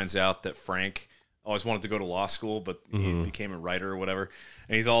Jack finds out that Frank always wanted to go to law school, but he became a writer or whatever.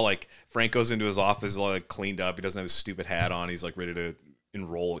 And he's all like, Frank goes into his office, all like cleaned up. He doesn't have his stupid hat on. He's like ready to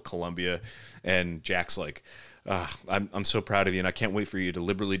enroll at Columbia, and Jack's like, I'm so proud of you, and I can't wait for you to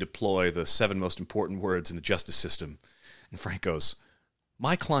liberally deploy the 7 most important words in the justice system. And Frank goes,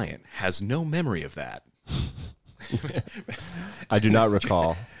 my client has no memory of that. I do not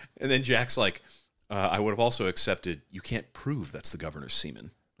recall. And then Jack's like, I would have also accepted, you can't prove that's the governor's semen.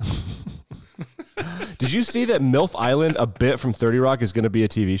 Did you see that MILF Island, a bit from 30 Rock, is going to be a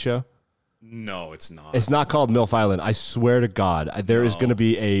TV show? No, it's not. It's not called MILF Island. I swear to God. There is going to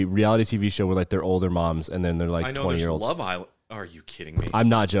be a reality TV show where like they're older moms and then they're like 20-year-olds. Love Island. Are you kidding me? I'm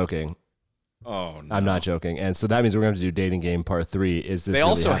not joking. Oh, no. I'm not joking. And so that means we're going to have to do Dating Game Part 3. Is this They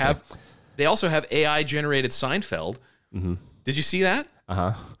also have AI generated Seinfeld. Mm-hmm. Did you see that?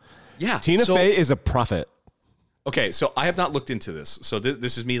 Uh-huh. Yeah. Tina Fey is a prophet. Okay, so I have not looked into this. So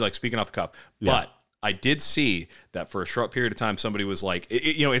this is me like speaking off the cuff. Yeah. But I did see that for a short period of time, somebody was like,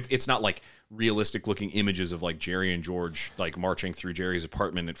 it's not like realistic looking images of like Jerry and George like marching through Jerry's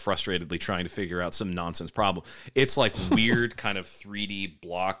apartment and frustratedly trying to figure out some nonsense problem. It's like weird kind of 3D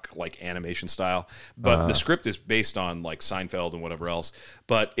block like animation style. But the script is based on like Seinfeld and whatever else.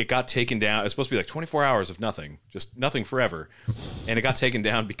 But it got taken down. It's supposed to be like 24 hours of nothing, just nothing forever. And it got taken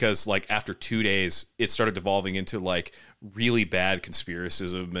down because like after 2 days, it started devolving into like really bad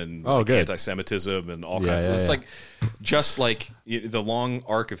conspiracism and like anti-Semitism and all kinds of. It's like just like the long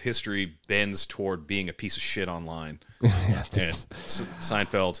arc of history bends toward being a piece of shit online. And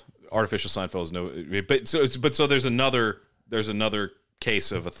Seinfeld, artificial Seinfeld is no. But so there's another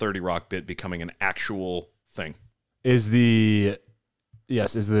case of a 30 Rock bit becoming an actual thing. Is the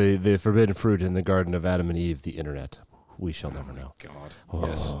forbidden fruit in the Garden of Adam and Eve the internet? We shall never know. God. Oh.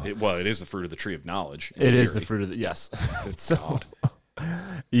 Yes. It is the fruit of the tree of knowledge. It is the fruit of the, yes. God.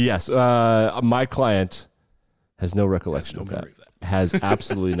 Yes. My client has no recollection of that. Has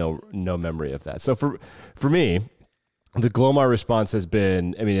absolutely no memory of that. So for me, the Glomar response has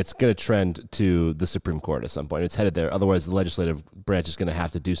been, I mean, it's going to trend to the Supreme Court at some point. It's headed there. Otherwise, the legislative branch is going to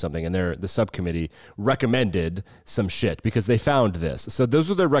have to do something. And the subcommittee recommended some shit because they found this. So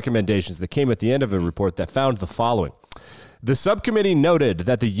those are their recommendations that came at the end of a report that found the following. The subcommittee noted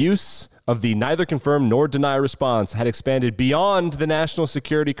that the use of the neither confirm nor deny response had expanded beyond the national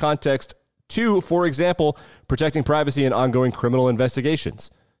security context to, for example, protecting privacy in ongoing criminal investigations.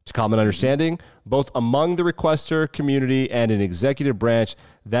 To common understanding, both among the requester community and in executive branch,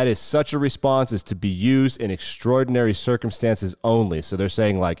 that is such a response is to be used in extraordinary circumstances only. So they're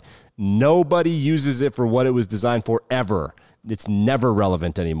saying like nobody uses it for what it was designed for ever. It's never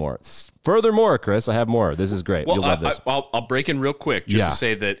relevant anymore. Furthermore, Chris, I have more. This is great. Well, You'll love this. I'll break in real quick just to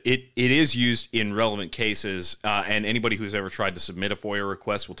say that it is used in relevant cases, and anybody who's ever tried to submit a FOIA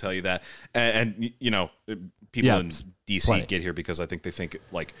request will tell you that. And you know, people in DC get here because I think they think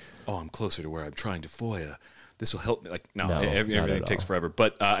like, oh, I'm closer to where I'm trying to FOIA. This will help me. Like, no everything takes forever.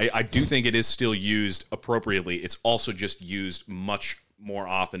 But I do think it is still used appropriately. It's also just used much more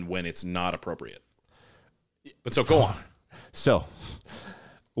often when it's not appropriate. But so go on. So,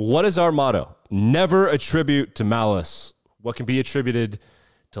 what is our motto? Never attribute to malice what can be attributed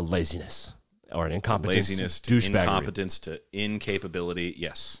to laziness or an incompetence. Laziness to incompetence to incapability.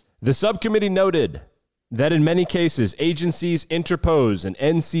 Yes. The subcommittee noted that in many cases, agencies interpose an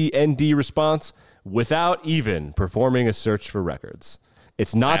NCND response without even performing a search for records.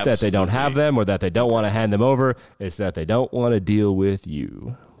 It's not that they don't have them or that they don't want to hand them over. It's that they don't want to deal with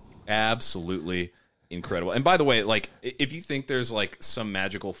you. Absolutely. Incredible. And by the way, like if you think there's like some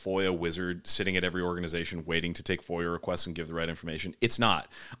magical FOIA wizard sitting at every organization waiting to take FOIA requests and give the right information, it's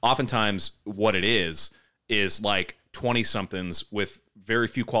not. Oftentimes what it is like 20-somethings with very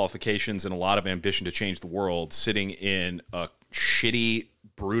few qualifications and a lot of ambition to change the world sitting in a shitty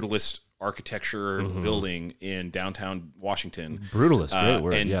brutalist architecture building in downtown Washington. Brutalist, great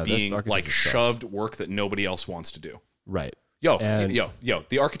word. And being like shoved work that nobody else wants to do. Right. Yo,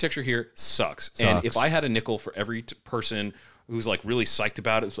 the architecture here sucks. And if I had a nickel for every person who's like really psyched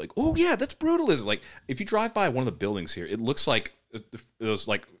about it, it's like, oh yeah, that's brutalism. Like if you drive by one of the buildings here, it looks like those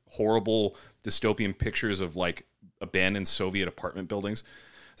like horrible dystopian pictures of like abandoned Soviet apartment buildings.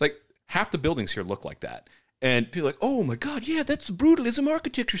 It's like half the buildings here look like that. And people are like, oh my God, yeah, that's brutalism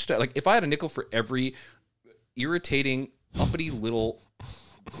architecture style. Like if I had a nickel for every irritating, uppity little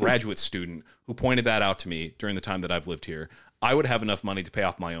graduate student who pointed that out to me during the time that I've lived here, I would have enough money to pay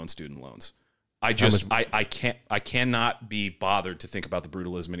off my own student loans. I cannot be bothered to think about the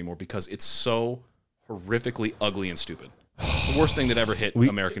brutalism anymore because it's so horrifically ugly and stupid. It's the worst thing that ever hit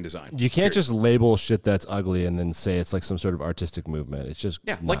American design. You can't just label shit that's ugly and then say it's like some sort of artistic movement. It's just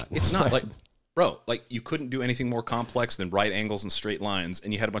like it's not like, bro, like you couldn't do anything more complex than right angles and straight lines,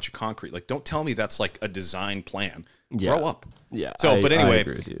 and you had a bunch of concrete. Like, don't tell me that's like a design plan. Grow up. Yeah. So, but anyway, I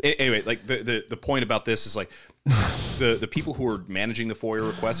agree with you. Like the point about this is like the people who are managing the FOIA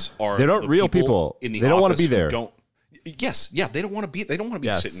requests are they're not real people. In the they don't want to be office there. They don't want to be. They don't want to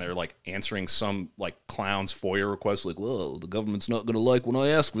be sitting there like answering some like clown's FOIA request. Like, well, the government's not going to like when I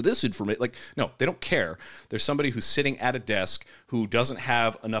ask for this information. Like, no, they don't care. There's somebody who's sitting at a desk who doesn't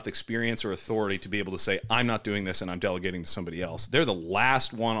have enough experience or authority to be able to say, I'm not doing this and I'm delegating to somebody else. They're the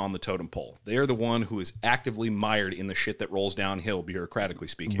last one on the totem pole. They're the one who is actively mired in the shit that rolls downhill, bureaucratically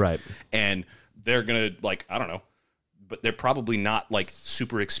speaking. Right. And they're going to like, I don't know, but they're probably not like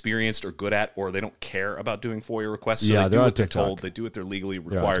super experienced or good at, or they don't care about doing FOIA requests. So they do what they're told. They do what they're legally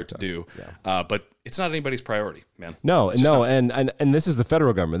required to do. Yeah. But it's not anybody's priority, man. No. And this is the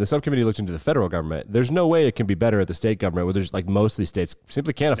federal government. The subcommittee looked into the federal government. There's no way it can be better at the state government where there's like most of these states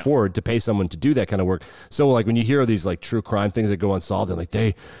simply can't afford to pay someone to do that kind of work. So like when you hear these like true crime things that go unsolved and like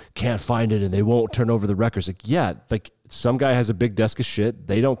they can't find it and they won't turn over the records. Like, yeah, like some guy has a big desk of shit.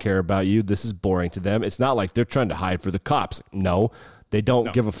 They don't care about you. This is boring to them. It's not like they're trying to hide for the cops. No, they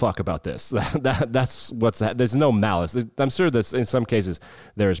don't give a fuck about this. That's what's that. There's no malice. I'm sure that in some cases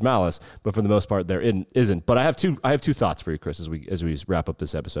there's malice, but for the most part there isn't. But I have two thoughts for you, Chris, as we wrap up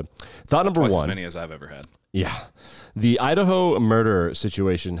this episode. Thought number one, as many as I've ever had. Yeah, the Idaho murder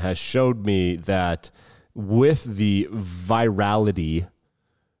situation has showed me that with the virility,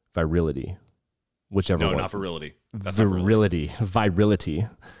 whichever one. No, not virility. That's virility.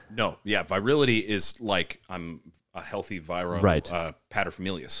 No, yeah, virility is like I'm a healthy viral Right.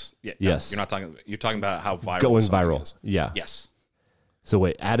 paterfamilias. Yeah, Yes. You're talking about how viral Going something viral. is. Yeah. Yes. So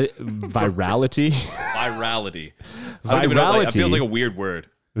wait, add it virality. Virality. I don't even know, like, it feels like a weird word.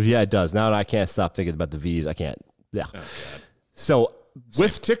 Yeah, it does. Now I can't stop thinking about the V's. I can't. Yeah. Oh, God. So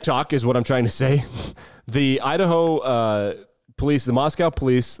with TikTok is what I'm trying to say. The Idaho police, the Moscow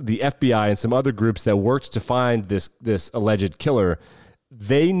police, the FBI, and some other groups that worked to find this alleged killer,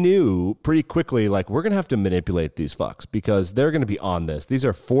 they knew pretty quickly, like, we're going to have to manipulate these fucks because they're going to be on this. These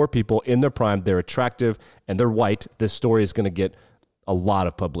are 4 people in their prime. They're attractive and they're white. This story is going to get a lot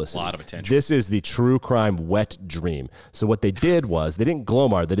of publicity. A lot of attention. This is the true crime wet dream. So what they did was they didn't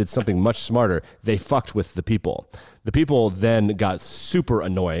Glomar. They did something much smarter. They fucked with the people. The people then got super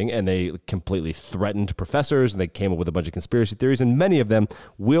annoying and they completely threatened professors and they came up with a bunch of conspiracy theories, and many of them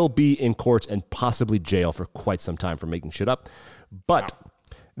will be in court and possibly jail for quite some time for making shit up. But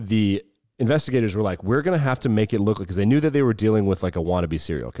the investigators were like, we're going to have to make it look like, because they knew that they were dealing with like a wannabe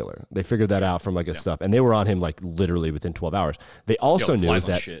serial killer. They figured that out from like a stuff, and they were on him like literally within 12 hours. They also knew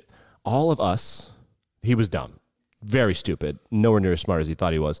that all of us, he was dumb, very stupid, nowhere near as smart as he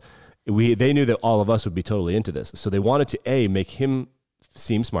thought he was. They knew that all of us would be totally into this. So they wanted to make him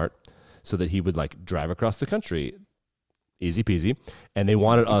seem smart so that he would like drive across the country. Easy peasy. And they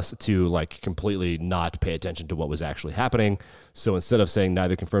wanted us to like completely not pay attention to what was actually happening. So instead of saying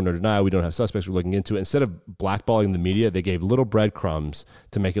neither confirmed nor denied, we don't have suspects, we're looking into it, instead of blackballing the media, they gave little breadcrumbs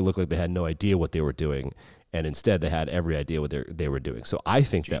to make it look like they had no idea what they were doing. And instead they had every idea what they were doing. So I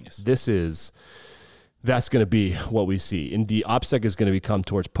think that that's going to be what we see. And the OPSEC is going to become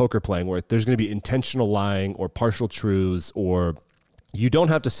towards poker playing, where there's going to be intentional lying or partial truths, or you don't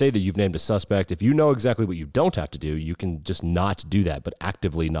have to say that you've named a suspect. If you know exactly what you don't have to do, you can just not do that, but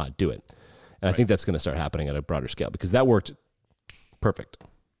actively not do it. And I think that's going to start happening at a broader scale because that worked perfect.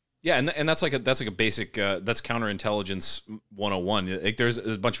 Yeah, and that's like a basic that's counterintelligence 101. Like there's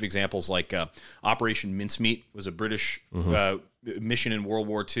a bunch of examples, like Operation Mincemeat was a British mission in World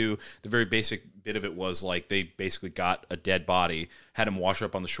War II. The very basic bit of it was like they basically got a dead body, had him wash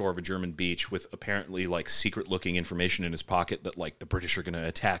up on the shore of a German beach with apparently like secret looking information in his pocket that like the British are going to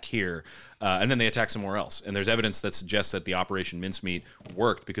attack here, and then they attack somewhere else. And there's evidence that suggests that the Operation Mincemeat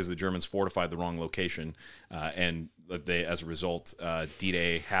worked because the Germans fortified the wrong location, and they, as a result,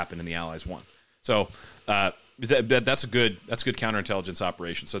 D-Day happened and the Allies won. So that's a good counterintelligence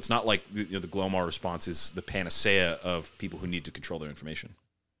operation. So it's not like the Glomar response is the panacea of people who need to control their information.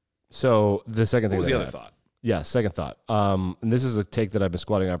 So the second thing, what was the other thought? Yeah, second thought. And this is a take that I've been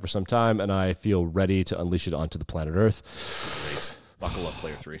squatting on for some time, and I feel ready to unleash it onto the planet Earth. Great. Buckle up,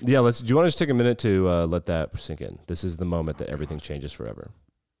 player 3. Yeah, do you want to just take a minute to let that sink in? This is the moment that everything changes forever.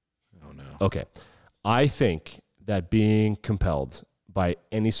 Oh, no. Okay. I think that being compelled by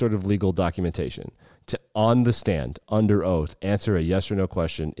any sort of legal documentation to, on the stand, under oath, answer a yes or no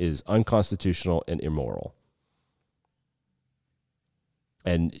question is unconstitutional and immoral.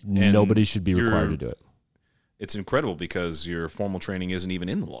 And nobody should be required to do it. It's incredible because your formal training isn't even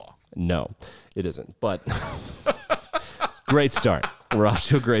in the law. No, it isn't. But great start. We're off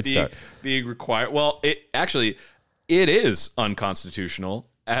to a great start. Being required. Well, it is unconstitutional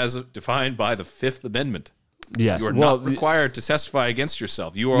as defined by the Fifth Amendment. Yes. You are not required to testify against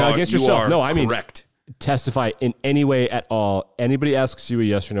yourself. You are not against yourself. No, I mean correct. Testify in any way at all. Anybody asks you a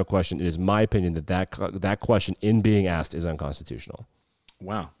yes or no question, it is my opinion that question in being asked is unconstitutional.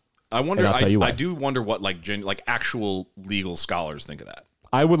 Wow. I wonder. I do wonder what like actual legal scholars think of that.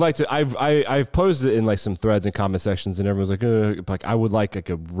 I would like to. I've posed it in like some threads and comment sections, and everyone's like I would like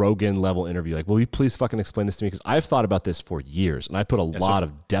a Rogan level interview. Like, will you please fucking explain this to me? Because I've thought about this for years, and I put a lot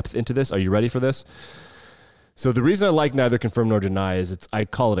of depth into this. Are you ready for this? So the reason I like neither confirm nor deny is I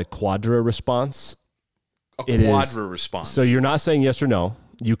call it a quadra response. Quadra response. So you're not saying yes or no.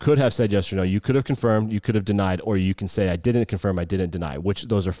 You could have said yes or no. You could have confirmed. You could have denied, or you can say I didn't confirm. I didn't deny.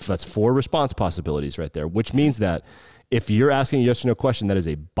 That's 4 response possibilities right there. Which means that if you're asking a yes or no question, that is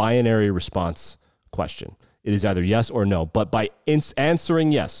a binary response question. It is either yes or no. But by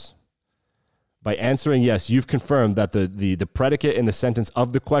answering yes, you've confirmed that the predicate in the sentence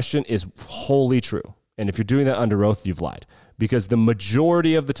of the question is wholly true. And if you're doing that under oath, you've lied. Because the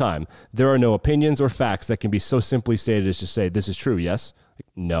majority of the time, there are no opinions or facts that can be so simply stated as to say, this is true, yes?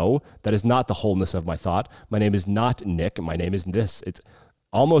 No, that is not the wholeness of my thought. My name is not Nick. My name is this. It's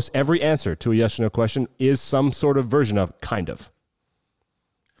almost every answer to a yes or no question is some sort of version of kind of.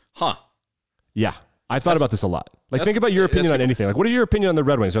 Huh. Yeah. I thought about this a lot. Like, think about your opinion on anything. Like, what are your opinion on the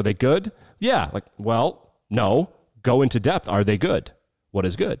Red Wings? Are they good? Yeah. Like, well, no. Go into depth. Are they good? What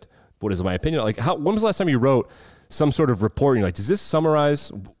is good? What is my opinion? Like, when was the last time you wrote some sort of report? And you're like, does this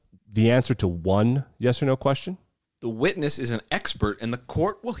summarize the answer to one yes or no question? the witness is an expert and the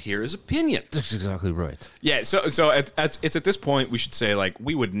court will hear his opinion. That's exactly right. Yeah, so it's at this point we should say, like,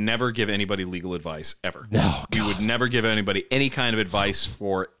 we would never give anybody legal advice ever. No, we would never give anybody any kind of advice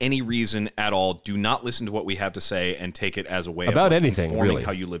for any reason at all. Do not listen to what we have to say and take it as a way about of anything, informing really.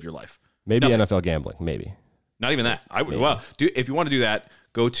 how you live your life. Maybe Nothing. NFL gambling, maybe. Not even that. I would if you want to do that,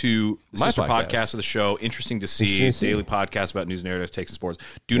 go to the My sister podcast. podcast of the show. Interesting to see. Daily podcast about news, narratives, takes, and sports.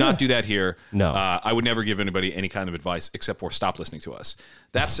 Do not do that here. No. I would never give anybody any kind of advice except for stop listening to us.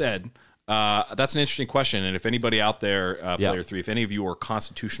 That said, that's an interesting question. And if anybody out there, Player 3, if any of you are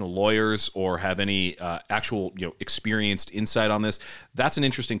constitutional lawyers or have any actual experienced insight on this, that's an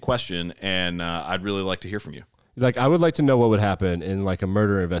interesting question, and I'd really like to hear from you. Like, I would like to know what would happen in like a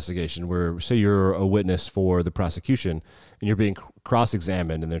murder investigation where, say, you're a witness for the prosecution and you're being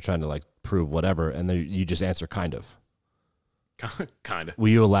cross-examined and they're trying to like prove whatever, and then you just answer kind of. Kind of. Will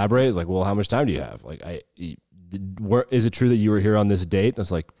you elaborate? It's like, well, how much time do you have? Like, is it true that you were here on this date? And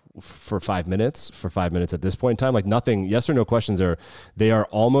it's like, for 5 minutes. For 5 minutes at this point in time, like nothing. Yes or no questions are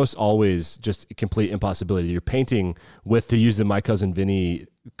almost always just a complete impossibility. You're painting with, to use the My Cousin Vinny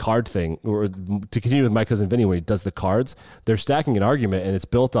card thing, or to continue with My Cousin Vinny when he does the cards, they're stacking an argument and it's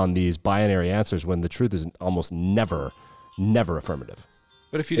built on these binary answers when the truth is almost never affirmative.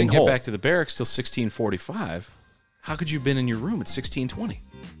 But if you didn't get back to the barracks till 16:45, how could you have been in your room at 16:20?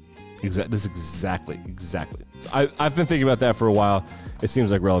 This exactly. I've been thinking about that for a while. It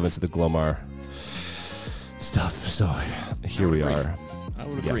seems like relevant to the Glomar stuff. So here we are. I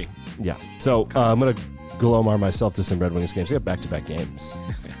would agree. Yeah. So I'm gonna Glomar myself to some Red Wings games. I got back-to-back games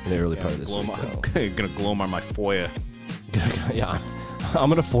in the early part of this week. I'm gonna Glomar my FOIA. Yeah. I'm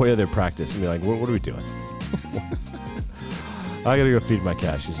gonna FOIA their practice and be like, what are we doing? I gotta go feed my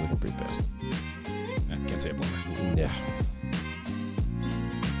cat. She's looking pretty pissed. Can't say a bloomer. Yeah.